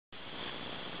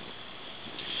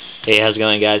Hey, how's it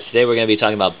going, guys? Today we're going to be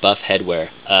talking about buff headwear.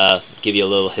 Give you a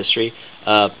little history.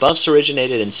 Buffs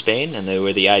originated in Spain, and they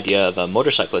were the idea of a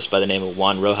motorcyclist by the name of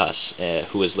Juan Rojas,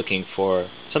 who was looking for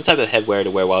some type of headwear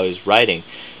to wear while he was riding.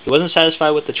 He wasn't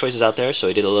satisfied with the choices out there, so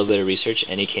he did a little bit of research,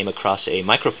 and he came across a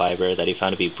microfiber that he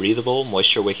found to be breathable,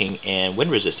 moisture-wicking, and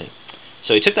wind-resistant.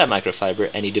 So he took that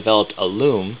microfiber and he developed a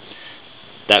loom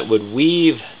that would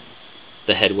weave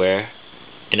the headwear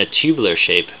in a tubular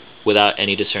shape without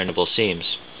any discernible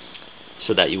seams,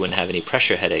 so that you wouldn't have any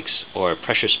pressure headaches or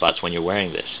pressure spots when you're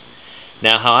wearing this.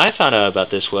 Now, how I found out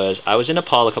about this was I was in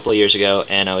Nepal a couple of years ago,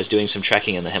 and I was doing some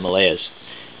trekking in the Himalayas.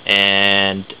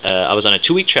 And I was on a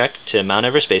 2-week trek to Mount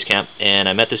Everest Base Camp, and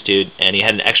I met this dude, and he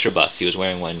had an extra buff. He was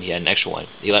wearing one. He had an extra one.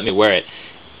 He let me wear it.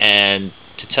 And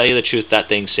to tell you the truth, that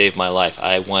thing saved my life.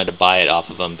 I wanted to buy it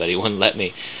off of him, but he wouldn't let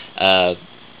me.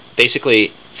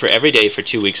 Basically, for every day for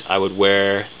 2 weeks, I would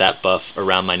wear that buff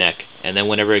around my neck. And then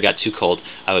whenever it got too cold,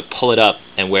 I would pull it up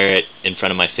and wear it in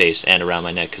front of my face and around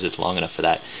my neck because it's long enough for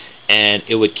that. And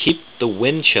it would keep the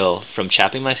wind chill from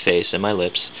chapping my face and my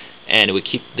lips, and it would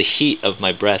keep the heat of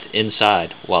my breath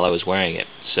inside while I was wearing it.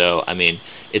 So, I mean,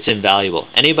 it's invaluable.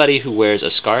 Anybody who wears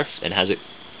a scarf and has it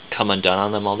come undone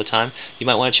on them all the time, you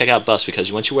might want to check out buffs,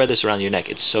 because once you wear this around your neck,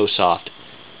 it's so soft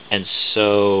and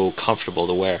so comfortable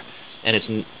to wear.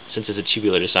 And since it's a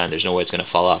tubular design, there's no way it's going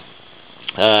to fall off.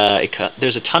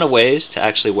 There's a ton of ways to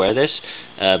actually wear this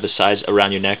besides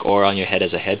around your neck or on your head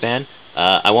as a headband.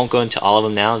 I won't go into all of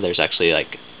them now. There's actually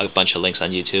like a bunch of links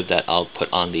on YouTube that I'll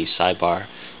put on the sidebar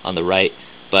on the right.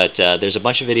 But there's a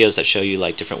bunch of videos that show you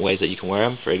like different ways that you can wear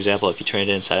them. For example, if you turn it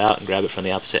inside out and grab it from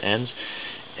the opposite ends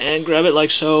and grab it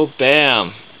like so,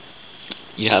 bam!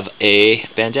 You have a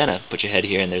bandana. Put your head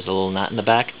here and there's a little knot in the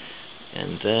back.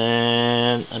 And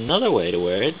then another way to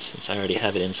wear it, since I already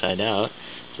have it inside out,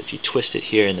 is if you twist it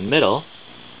here in the middle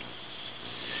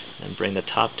and bring the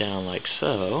top down like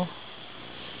so.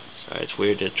 Sorry, it's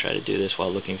weird to try to do this while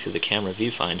looking through the camera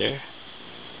viewfinder.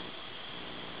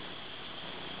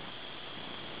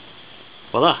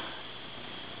 Voila!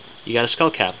 You got a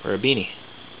skull cap or a beanie.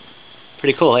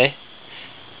 Pretty cool, eh?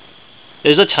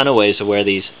 There's a ton of ways to wear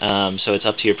these, so it's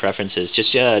up to your preferences.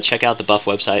 Just check out the Buff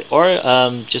website, or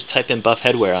just type in Buff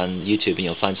Headwear on YouTube and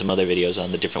you'll find some other videos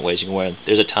on the different ways you can wear them.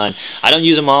 There's a ton. I don't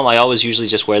use them all. I always usually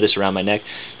just wear this around my neck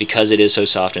because it is so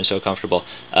soft and so comfortable.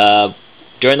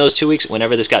 During those 2 weeks,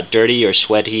 whenever this got dirty or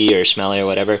sweaty or smelly or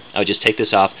whatever, I would just take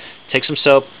this off, take some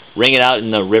soap, wring it out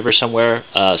in the river somewhere,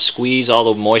 squeeze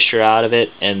all the moisture out of it,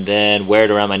 and then wear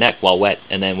it around my neck while wet.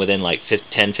 And then within like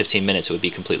 10-15 minutes, it would be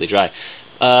completely dry.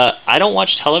 I don't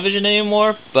watch television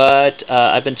anymore, but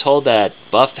I've been told that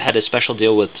Buff had a special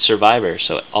deal with Survivor,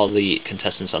 so all the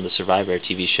contestants on the Survivor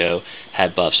TV show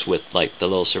had buffs with like the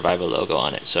little Survivor logo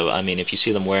on it. So I mean, if you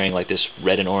see them wearing like this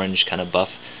red and orange kind of buff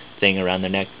thing around their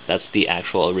neck, that's the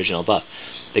actual original buff.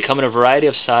 They come in a variety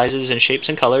of sizes and shapes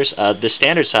and colors. The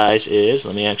standard size is,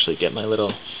 let me actually get my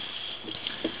little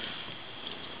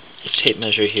tape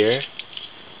measure here.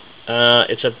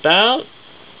 It's about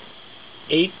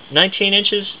 19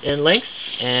 inches in length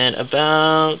and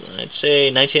about, I'd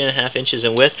say, 19.5 inches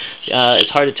in width. It's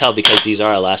hard to tell because these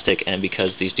are elastic and because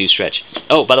these do stretch.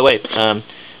 Oh, by the way,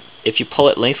 if you pull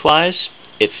it lengthwise,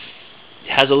 it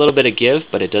has a little bit of give,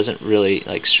 but it doesn't really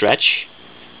like stretch,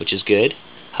 which is good.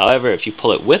 However, if you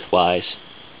pull it widthwise,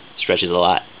 it stretches a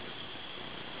lot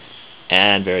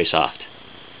and very soft.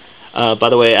 By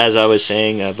the way, as I was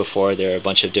saying before, there are a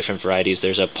bunch of different varieties.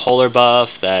 There's a polar buff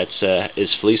that is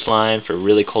fleece lined for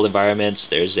really cold environments.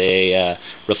 There's a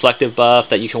reflective buff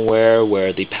that you can wear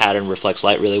where the pattern reflects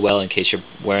light really well in case you're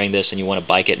wearing this and you want to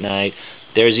bike at night.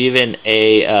 There's even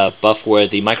a buff where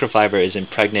the microfiber is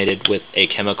impregnated with a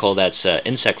chemical that's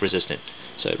insect resistant,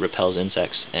 so it repels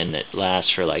insects, and it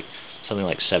lasts for like something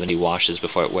like 70 washes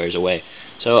before it wears away.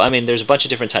 So I mean, there's a bunch of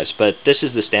different types, but this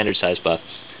is the standard size buff.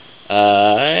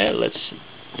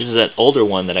 This is an older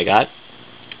one that I got.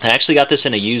 I actually got this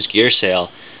in a used gear sale.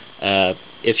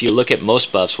 If you look at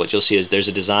most buffs, what you'll see is there's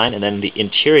a design, and then the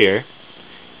interior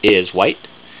is white.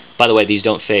 By the way, these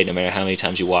don't fade no matter how many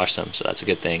times you wash them, so that's a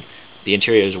good thing. The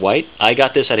interior is white. I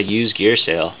got this at a used gear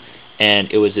sale,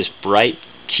 and it was this bright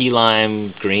key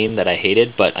lime green that I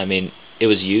hated, but I mean, it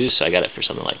was used, so I got it for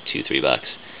something like $2-3 bucks.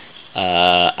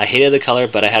 I hated the color,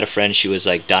 but I had a friend, she was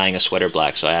like dyeing a sweater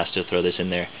black, so I asked her to throw this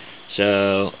in there.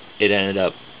 So it ended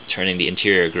up turning the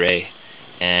interior gray,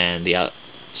 and the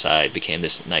outside became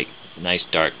this nice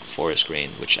dark forest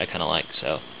green, which I kind of like.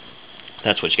 So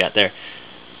that's what you got there.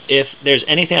 If there's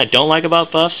anything I don't like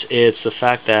about buffs, it's the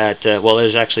fact that, well,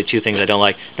 there's actually two things I don't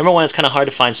like. Number one, it's kind of hard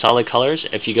to find solid colors.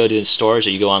 If you go to stores or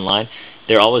you go online,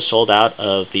 they're always sold out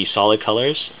of the solid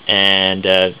colors, and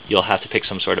you'll have to pick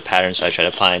some sort of pattern, so I try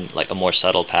to find like a more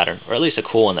subtle pattern, or at least a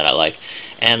cool one that I like.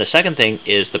 And the second thing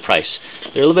is the price.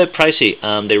 They're a little bit pricey.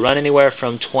 They run anywhere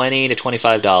from $20 to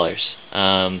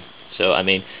 $25. So I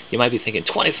mean, you might be thinking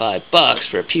 $25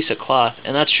 for a piece of cloth,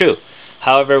 and that's true.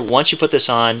 However, once you put this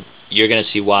on, you're going to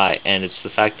see why, and it's the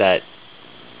fact that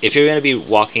if you're going to be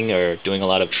walking or doing a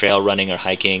lot of trail running or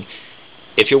hiking,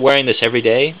 if you're wearing this every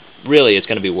day, really it's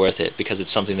going to be worth it, because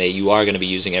it's something that you are going to be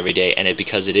using every day, and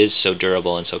because it is so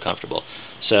durable and so comfortable.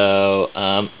 So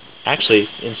actually,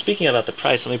 in speaking about the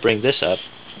price, let me bring this up.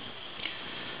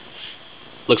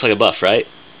 Looks like a buff, right?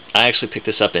 I actually picked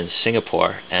this up in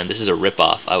Singapore, and this is a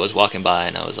rip-off. I was walking by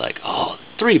and I was like, oh,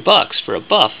 $3 for a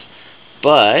buff.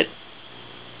 But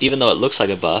even though it looks like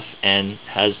a buff and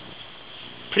has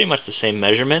pretty much the same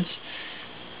measurements,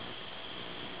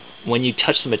 when you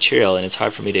touch the material, and it's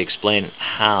hard for me to explain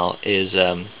how, is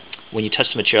when you touch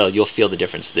the material, you'll feel the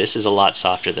difference. This is a lot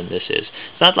softer than this is.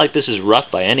 It's not like this is rough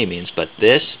by any means, but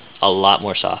this, a lot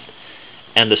more soft.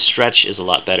 And the stretch is a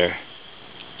lot better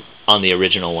on the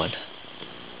original one.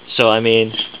 So I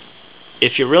mean,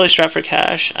 if you're really strapped for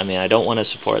cash, I mean, I don't want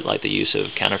to support like the use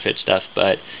of counterfeit stuff,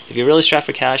 but if you're really strapped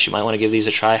for cash, you might want to give these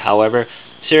a try. However,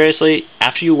 seriously,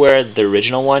 after you wear the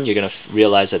original one, you're going to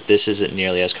realize that this isn't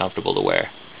nearly as comfortable to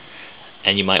wear,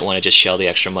 and you might want to just shell the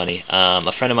extra money.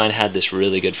 A friend of mine had this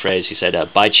really good phrase. He said,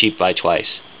 buy cheap, buy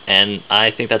twice. And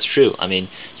I think that's true. I mean,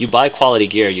 you buy quality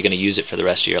gear, you're going to use it for the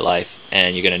rest of your life,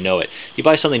 and you're going to know it. You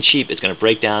buy something cheap, it's going to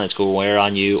break down, it's going to wear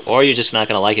on you, or you're just not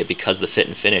going to like it because the fit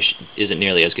and finish isn't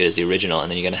nearly as good as the original, and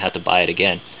then you're going to have to buy it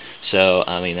again. So,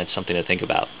 I mean, that's something to think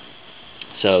about.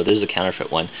 So, this is a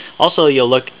counterfeit one. Also, you'll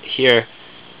look here,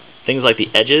 things like the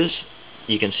edges,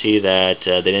 you can see that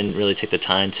they didn't really take the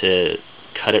time to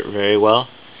cut it very well.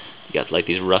 You got like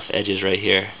these rough edges right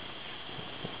here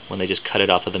when they just cut it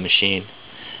off of the machine.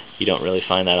 You don't really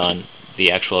find that on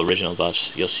the actual original buffs.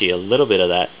 You'll see a little bit of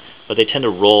that, but they tend to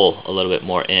roll a little bit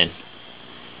more in,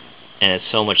 and it's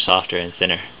so much softer and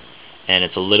thinner, and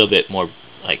it's a little bit more,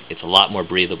 like, it's a lot more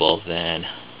breathable than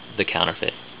the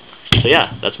counterfeit. So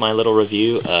yeah, that's my little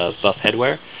review of buff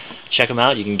headwear. Check them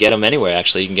out. You can get them anywhere,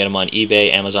 actually. You can get them on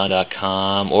eBay,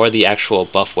 Amazon.com, or the actual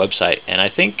buff website. And I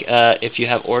think if you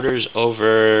have orders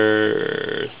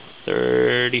over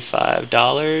 $35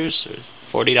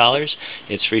 or $40,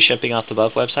 it's free shipping off the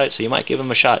buff website, so you might give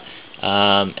them a shot.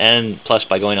 And plus,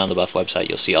 by going on the buff website,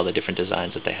 you'll see all the different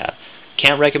designs that they have.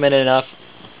 Can't recommend it enough.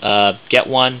 Get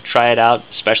one, try it out,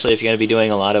 especially if you're going to be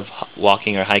doing a lot of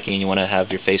walking or hiking and you want to have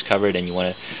your face covered and you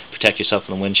want to protect yourself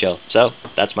from the wind chill. So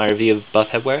that's my review of buff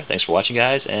headwear. Thanks for watching,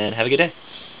 guys, and have a good day.